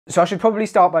So I should probably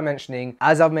start by mentioning,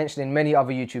 as I've mentioned in many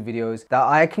other YouTube videos, that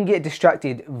I can get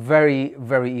distracted very,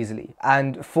 very easily.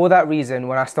 And for that reason,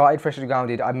 when I started Freshly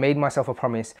Grounded, I made myself a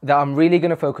promise that I'm really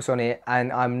going to focus on it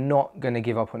and I'm not going to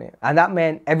give up on it. And that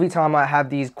meant every time I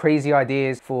have these crazy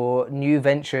ideas for new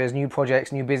ventures, new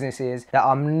projects, new businesses, that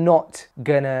I'm not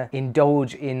going to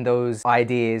indulge in those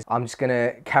ideas. I'm just going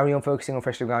to carry on focusing on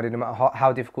Freshly Grounded no matter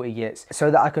how difficult it gets, so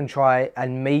that I can try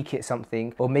and make it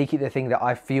something, or make it the thing that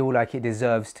I feel like it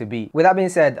deserves to be. With that being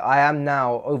said, I am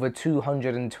now over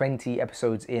 220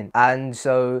 episodes in, and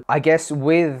so I guess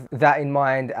with that in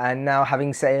mind, and now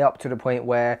having set it up to the point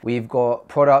where we've got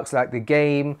products like the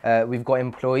game, we've got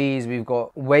employees, we've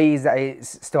got ways that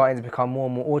it's starting to become more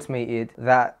and more automated,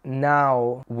 that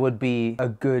now would be a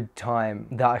good time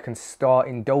that I can start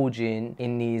indulging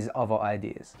in these other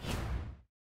ideas.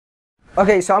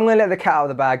 Okay, so I'm gonna let the cat out of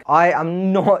the bag. I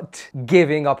am not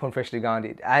giving up on Freshly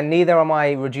Grounded, and neither am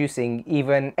I reducing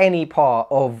even any part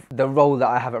of the role that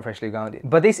I have at Freshly Grounded.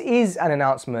 But this is an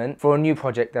announcement for a new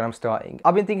project that I'm starting.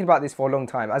 I've been thinking about this for a long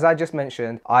time. As I just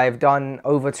mentioned, I've done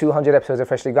over 200 episodes of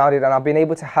Freshly Grounded, and I've been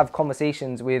able to have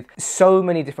conversations with so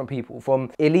many different people, from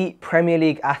elite Premier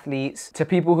League athletes to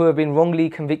people who have been wrongly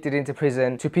convicted into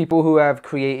prison, to people who have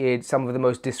created some of the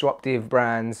most disruptive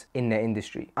brands in their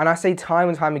industry. And I say time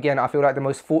and time again, I feel like the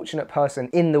most fortunate person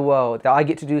in the world that I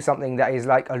get to do something that is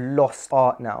like a lost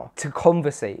art now. To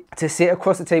conversate, to sit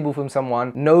across the table from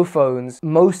someone, no phones,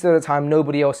 most of the time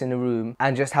nobody else in the room,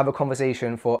 and just have a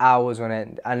conversation for hours on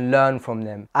end and learn from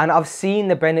them. And I've seen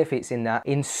the benefits in that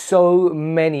in so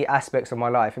many aspects of my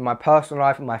life, in my personal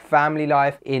life, in my family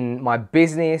life, in my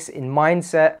business, in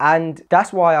mindset. And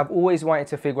that's why I've always wanted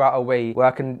to figure out a way where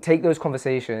I can take those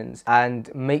conversations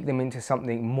and make them into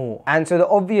something more. And so the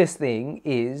obvious thing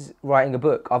is writing a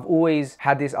book. I've always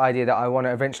had this idea that I want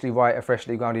to eventually write a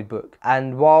Freshly Grounded book.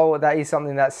 And while that is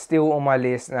something that's still on my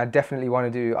list and I definitely want to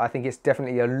do, I think it's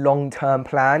definitely a long-term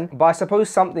plan. But I suppose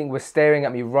something was staring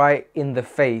at me right in the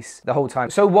face the whole time.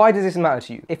 So why does this matter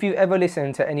to you? If you've ever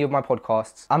listened to any of my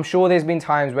podcasts, I'm sure there's been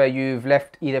times where you've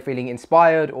left either feeling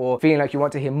inspired, or feeling like you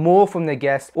want to hear more from the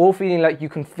guest, or feeling like you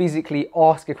can physically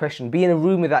ask a question, be in a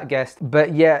room with that guest,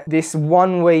 but yet this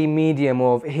one-way medium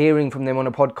of hearing from them on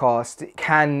a podcast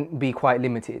can be quite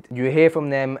limited. You hear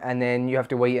from them and then you have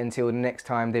to wait until the next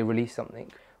time they release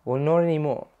something. Well, not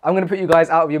anymore. I'm gonna put you guys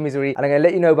out of your misery, and I'm gonna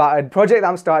let you know about a project that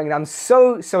I'm starting that I'm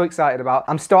so excited about.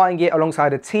 I'm starting it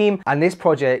alongside a team, and this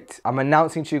project I'm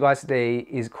announcing to you guys today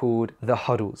is called The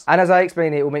Huddles. And as I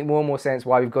explain it will make more and more sense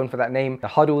why we've gone for that name, The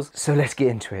Huddles. So let's get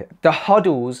into it. The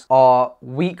Huddles are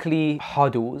weekly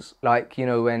huddles, like, you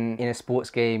know, when in a sports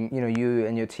game, you know, you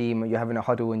and your team, you're having a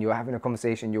huddle and you're having a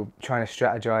conversation, you're trying to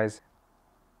strategize.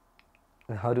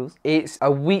 Huddles. It's a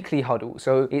weekly huddle,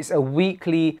 so it's a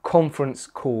weekly conference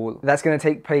call that's going to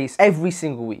take place every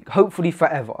single week, hopefully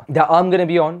forever, that I'm going to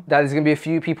be on, that there's going to be a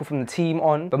few people from the team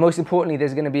on, but most importantly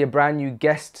there's going to be a brand new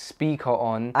guest speaker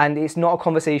on. And it's not a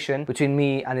conversation between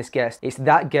me and this guest, it's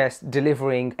that guest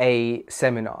delivering a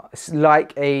seminar. It's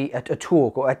like a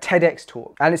talk, or a TEDx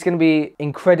talk, and it's going to be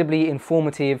incredibly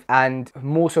informative and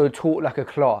more so taught like a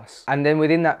class. And then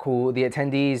within that call, the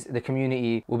attendees, the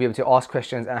community, will be able to ask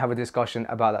questions and have a discussion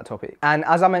about that topic. And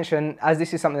as I mentioned, as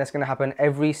this is something that's going to happen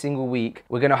every single week,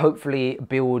 we're going to hopefully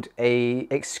build a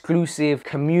exclusive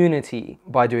community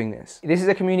by doing this. This is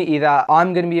a community that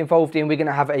I'm going to be involved in. We're going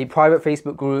to have a private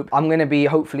Facebook group. I'm going to be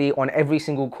hopefully on every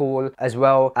single call as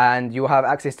well, and you'll have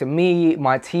access to me,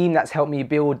 my team that's helped me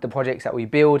build the projects that we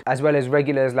build, as well as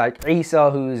regulars like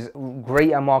Isa, who's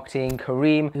great at marketing,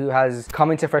 Kareem, who has come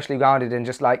into Freshly Grounded and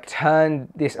just like turned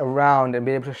this around and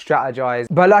been able to strategize.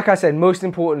 But like I said, most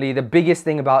importantly, the biggest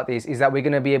thing about this is that we're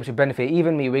going to be able to benefit,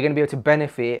 even me, we're going to be able to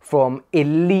benefit from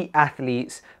elite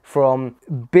athletes, from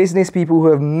business people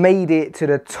who have made it to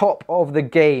the top of the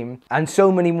game, and so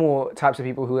many more types of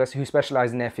people who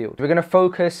specialize in their field. We're going to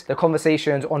focus the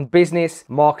conversations on business,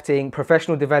 marketing,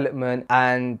 professional development,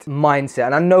 and mindset.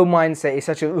 And I know mindset is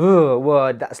such a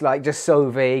word that's like just so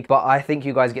vague, but I think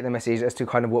you guys get the message as to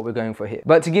kind of what we're going for here.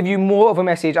 But to give you more of a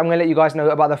message, I'm going to let you guys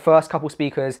know about the first couple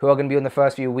speakers who are going to be on the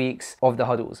first few weeks of the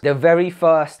huddles. The very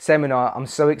first seminar I'm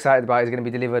so excited about is going to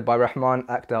be delivered by Rahman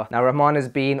Akhtar. Now, Rahman has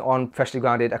been on Freshly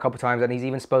Grounded a couple times, and he's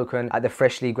even spoken at the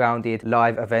Freshly Grounded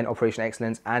live event, Operation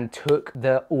Excellence, and took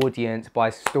the audience by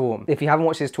storm. If you haven't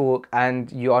watched his talk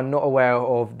and you are not aware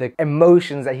of the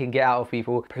emotions that he can get out of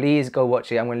people, please go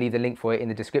watch it. I'm going to leave the link for it in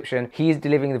the description. He's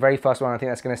delivering the very first one. I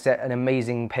think that's going to set an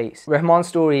amazing pace. Rahman's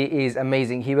story is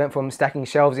amazing. He went from stacking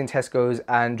shelves in Tesco's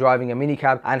and driving a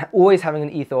minicab and always having an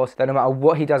ethos that no matter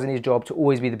what he does in his job, to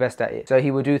always be the best at it. So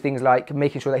he would do things like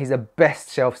making sure that he's the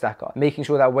best shelf stacker, making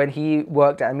sure that when he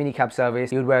worked at a minicab service,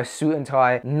 he would wear a suit and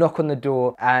tie, knock on the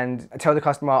door and tell the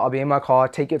customer, I'll be in my car,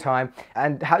 take your time,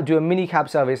 and do a mini cab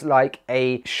service like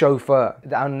a chauffeur.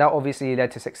 And that obviously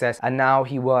led to success. And now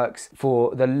he works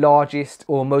for the largest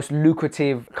or most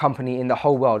lucrative company in the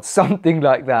whole world, something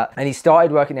like that. And he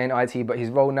started working in IT, but his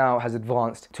role now has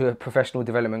advanced to a professional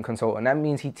development consultant. That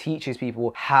means he teaches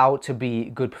people how to be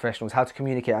good professionals, how to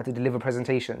communicate, how to deliver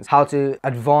presentations, how to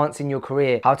advance in your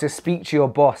career, how to speak to your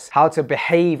boss, how to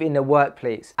behave in the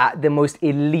workplace at the most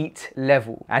elite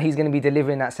level. And he's going to be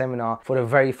delivering that seminar for the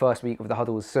very first week of the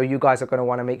huddles. So you guys are going to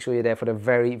want to make sure you're there for the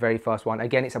very, very first one.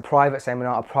 Again, it's a private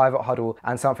seminar, a private huddle,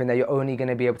 and something that you're only going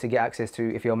to be able to get access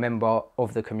to if you're a member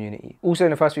of the community. Also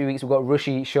in the first few weeks, we've got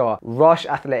Rushi Shah, Rush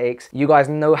Athletics. You guys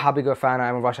know how big of a fan I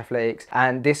am of Rush Athletics,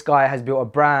 and this guy has built a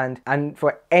brand. And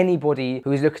for anybody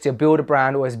who is looking to build a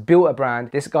brand or has built a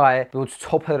brand, this guy builds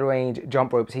top of the range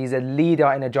jump ropes. He's a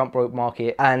leader in the jump rope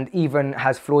market and even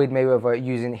has Floyd Mayweather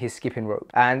using his skipping rope.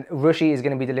 And Rushi is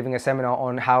going to be delivering a seminar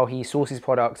on how he sources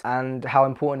products and how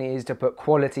important it is to put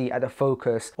quality at the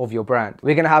focus of your brand.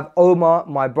 We're going to have Omar,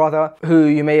 my brother, who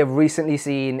you may have recently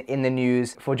seen in the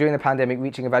news for during the pandemic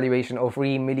reaching a valuation of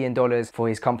 $3 million for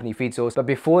his company FeedSource. But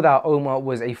before that, Omar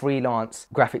was a freelance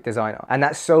graphic designer. And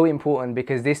that's so important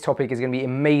because this topic is going to be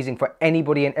amazing for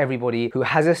anybody and everybody who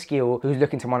has a skill, who's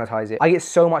looking to monetize it. I get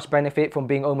so much benefit from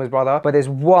being Omar's brother, but there's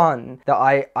one that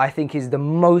I think is the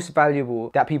most valuable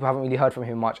that people haven't really heard from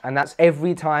him much. And that's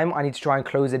every time I need to try and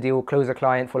close a deal, close a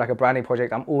client for like a branding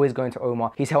project, I'm always going to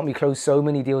Omar. He's helped me close so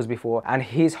many deals before, and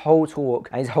his whole talk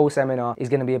and his whole seminar is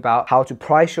going to be about how to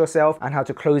price yourself and how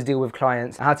to close deal with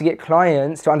clients and how to get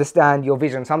clients to understand your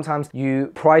vision. Sometimes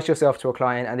you price yourself to a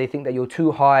client and they think that you're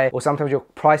too high, or sometimes you're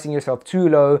pricing yourself too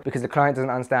low because the client doesn't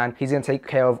understand. He's going to take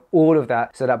care of all of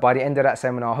that so that by the end of that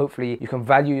seminar, hopefully you can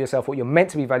value yourself what you're meant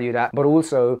to be valued at, but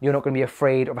also you're not going to be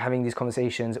afraid of having these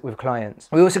conversations with clients.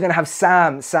 We're also going to have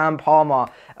Sam Palmer,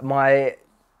 my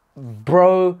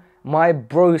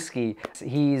broski.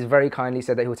 He's very kindly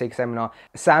said that he'll take a seminar.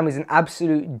 Sam is an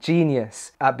absolute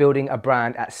genius at building a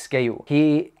brand at scale.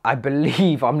 I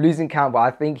believe, I'm losing count, but I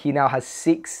think he now has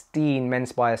 16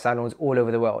 Menspire salons all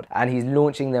over the world, and he's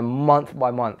launching them month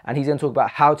by month. And he's going to talk about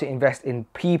how to invest in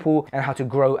people and how to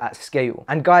grow at scale.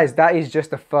 And guys, that is just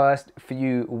the first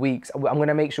few weeks. I'm going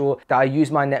to make sure that I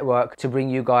use my network to bring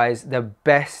you guys the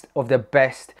best of the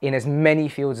best in as many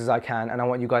fields as I can. And I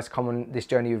want you guys to come on this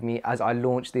journey with me as I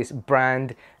launch this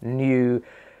brand new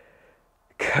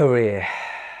career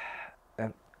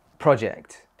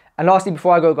project. And lastly,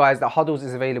 before I go guys, the huddles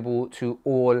is available to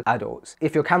all adults.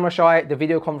 If you're camera shy, the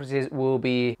video conferences will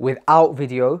be without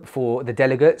video for the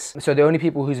delegates. So the only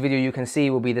people whose video you can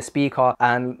see will be the speaker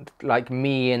and like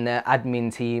me and the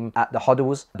admin team at the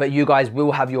huddles. But you guys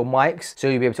will have your mics, so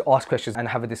you'll be able to ask questions and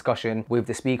have a discussion with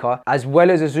the speaker. As well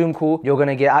as a Zoom call, you're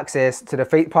gonna get access to the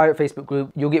private Facebook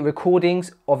group. You'll get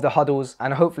recordings of the huddles,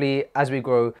 and hopefully as we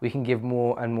grow, we can give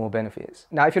more and more benefits.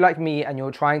 Now, if you're like me and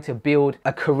you're trying to build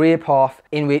a career path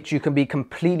in which you can be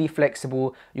completely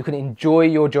flexible, you can enjoy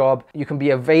your job, you can be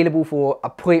available for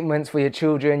appointments for your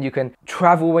children, you can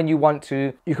travel when you want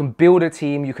to, you can build a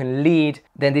team, you can lead,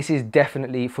 then this is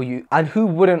definitely for you. And who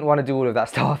wouldn't want to do all of that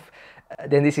stuff?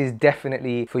 Then this is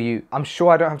definitely for you. I'm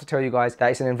sure I don't have to tell you guys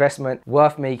that it's an investment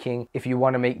worth making if you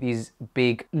want to make these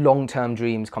big long-term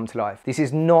dreams come to life. This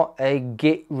is not a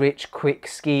get-rich-quick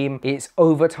scheme. It's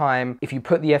over time, if you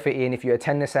put the effort in, if you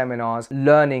attend the seminars,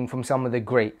 learning from some of the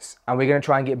greats. And we're going to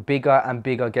try and get bigger and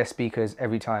bigger guest speakers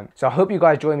every time. So I hope you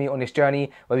guys join me on this journey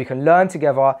where we can learn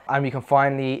together and we can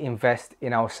finally invest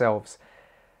in ourselves.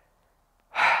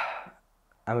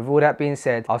 And with all that being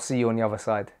said, I'll see you on the other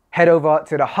side. Head over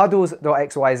to the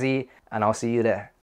huddles.xyz and I'll see you there.